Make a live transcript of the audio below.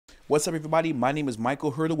What's up, everybody? My name is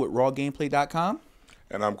Michael Hurdle with RawGameplay.com.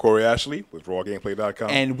 And I'm Corey Ashley with RawGameplay.com.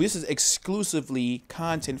 And this is exclusively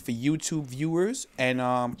content for YouTube viewers and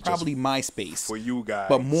probably MySpace. For you guys.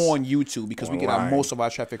 But more on YouTube because Online. we get most of our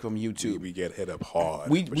traffic from YouTube. We get hit up hard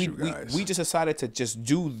We just decided to just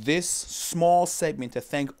do this small segment to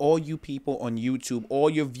thank all you people on YouTube, all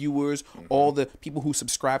your viewers, all the people who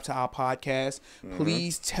subscribe to our podcast.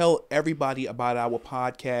 Please tell everybody about our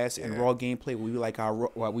podcast and Raw Gameplay. We like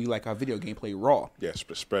our video gameplay raw. Yes,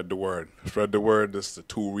 but spread the word. Spread the word. This is the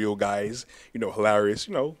two real guys. Hilarious.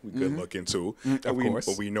 We good looking too. Of course.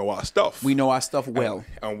 But we know our stuff. We know our stuff well.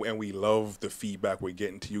 And we love the feedback we're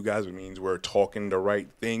getting to you guys. It means we're talking the right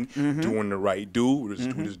thing, doing the right do. We're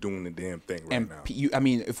just doing the damn thing right now.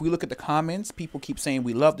 If we look at the comments, people keep saying,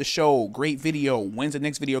 we love the show. Great video. When's the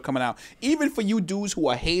next video coming out? Even for you dudes who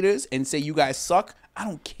are haters and say you guys suck, I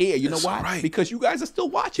don't care. You know why? Right. Because you guys are still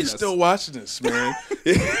watching us. Still watching us, man.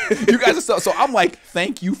 You guys are still. So I'm like,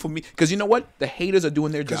 thank you for me. Because you know what? The haters are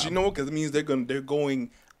doing their job. Because it means they're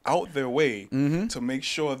going out their way to make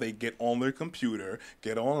sure they get on their computer,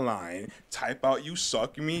 get online, type out "you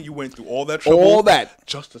suck." You mean you went through all that trouble? All that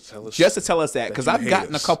just to tell us. Just to tell us that. Because I've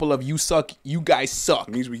gotten a couple of "you suck," "you guys suck."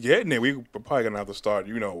 It means we getting there. We're probably gonna have to start,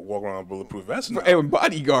 walking around bulletproof vests now. And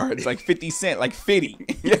bodyguards like 50 Cent, like 50.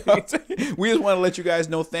 We just want to let you guys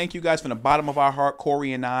know. Thank you guys from the bottom of our heart,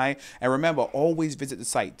 Corey and I. And remember, always visit the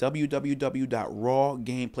site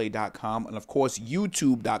www.rawgameplay.com and of course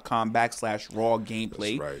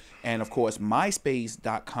youtube.com/rawgameplay. That's right. And of course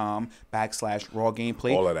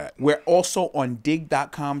myspace.com/rawgameplay. All of that. We're also on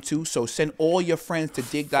dig.com too. So send all your friends to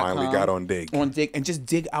dig.com. Finally got on Dig. And just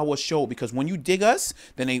dig our show, because when you dig us,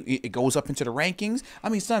 then it goes up into the rankings. I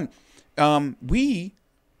mean, son, when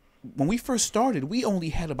we first started, we only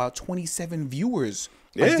had about 27 viewers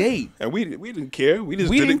a day. And we didn't care. We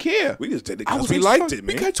didn't care. We just did it because we liked it,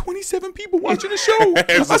 man. We got 27 people watching the show.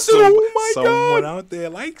 I said, oh my God. Someone out there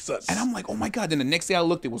likes us. And I'm like, oh my God. Then the next day I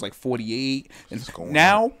looked, it was like 48. And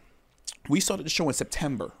now, we started the show in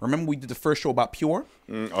September. Remember we did the first show about Pure?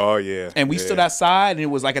 Oh, yeah. And we stood outside, and it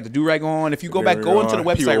was like at the do-rag on. If you go back, go into the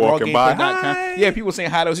website, rawgameplay.com. Yeah, people saying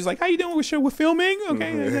hi to us. He's like, how you doing? We're filming?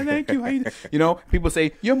 Okay, thank you. How you people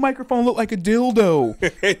say, your microphone looked like a dildo.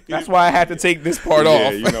 That's why I had to take this part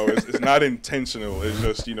off. It's not intentional. It's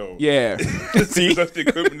just, Yeah. See? That's the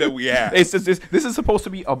equipment that we have. It's just, this is supposed to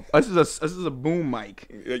be this is a boom mic.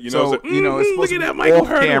 It's supposed look to at be that Michael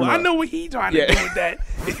Hurdle. camera. I know what he's trying to do with that.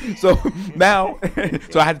 So now,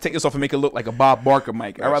 I had to take this off and make it look like a Bob Barker mic.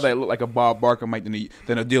 I'd rather it look like a Bob Barker mic than a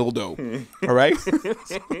dildo. All right?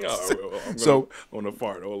 I'm gonna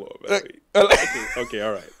fart. Hold on. Okay,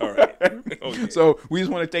 all right. Okay. So we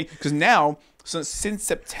just want to thank, because now, since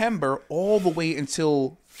September all the way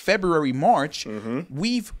until February, March,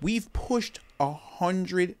 we've pushed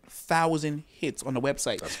 100,000 hits on the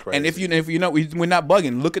website. That's crazy. And if you know, we're not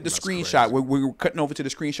bugging. Look at the screenshot. We're cutting over to the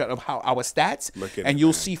screenshot of how our stats, and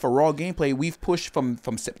you'll see for Raw Gameplay, we've pushed from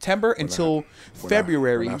September until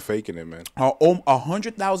February. We're not faking it, man.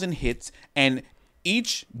 100,000 hits, and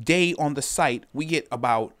each day on the site we get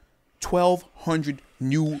about 1,200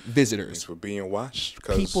 new visitors. Thanks for being watched.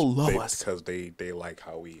 People love us because they like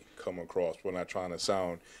how we come across. We're not trying to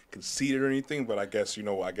sound conceited or anything, but I guess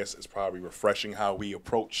it's probably refreshing how we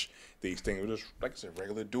approach these things. We're just, like I said,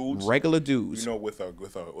 regular dudes. With a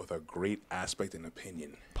great aspect and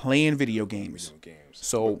opinion. Playing video games.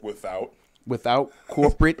 So without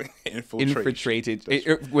corporate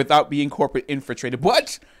infiltrated, without being corporate infiltrated,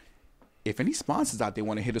 but. If any sponsors out there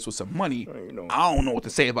want to hit us with some money, I don't know what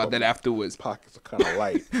to say about that afterwards. Pockets are kind of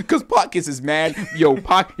light. Because Pockets is mad. What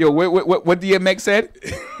DMX said?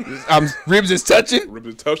 Ribs is touching. Ribs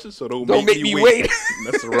is touching, so don't make me wait.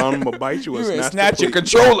 Mess around, I'm going to bite you and snatch your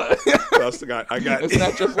controller. I got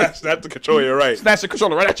snatch the controller, you're right. Snatch the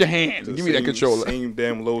controller right out your hand. Give me that controller. Same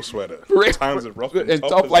damn low sweater. Times are rough and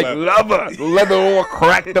tough like leather. Leather all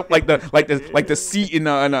cracked up like the seat in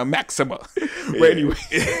a Maxima. But anyway.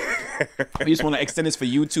 We just want to extend this for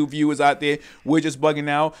YouTube viewers out there. We're just bugging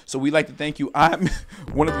out, so we'd like to thank you. I'm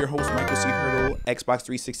one of your hosts, Michael C. Hurdle, Xbox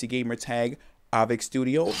 360 Gamer Tag, Avik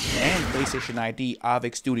Studio, and PlayStation ID,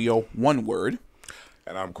 Avik Studio, one word.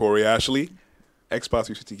 And I'm Corey Ashley, Xbox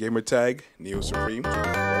 360 Gamer Tag, Neo Supreme,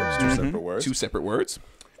 two separate words.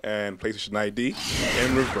 And PlayStation ID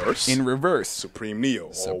in reverse. Supreme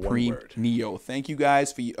Neo. Supreme Neo. Thank you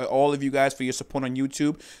guys all of you guys for your support on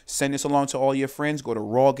YouTube. Send this along to all your friends. Go to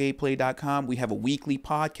rawgameplay.com. We have a weekly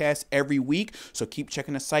podcast every week, so keep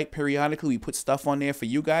checking the site periodically. We put stuff on there for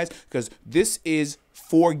you guys because this is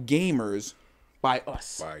for gamers by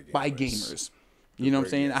us, by gamers. You know what I'm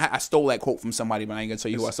saying? I stole that quote from somebody, but I ain't gonna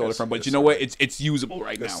tell you who I stole it from. But you know what? It's usable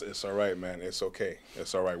right now. It's all right, man. It's okay.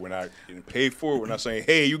 It's all right. We're not getting paid for it. We're not saying,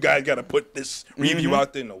 hey, you guys got to put this review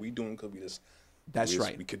out there. No, we doing because we just. That's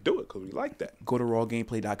right. We could do it because we like that. Go to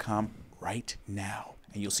rawgameplay.com right now,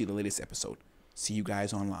 and you'll see the latest episode. See you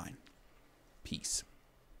guys online. Peace.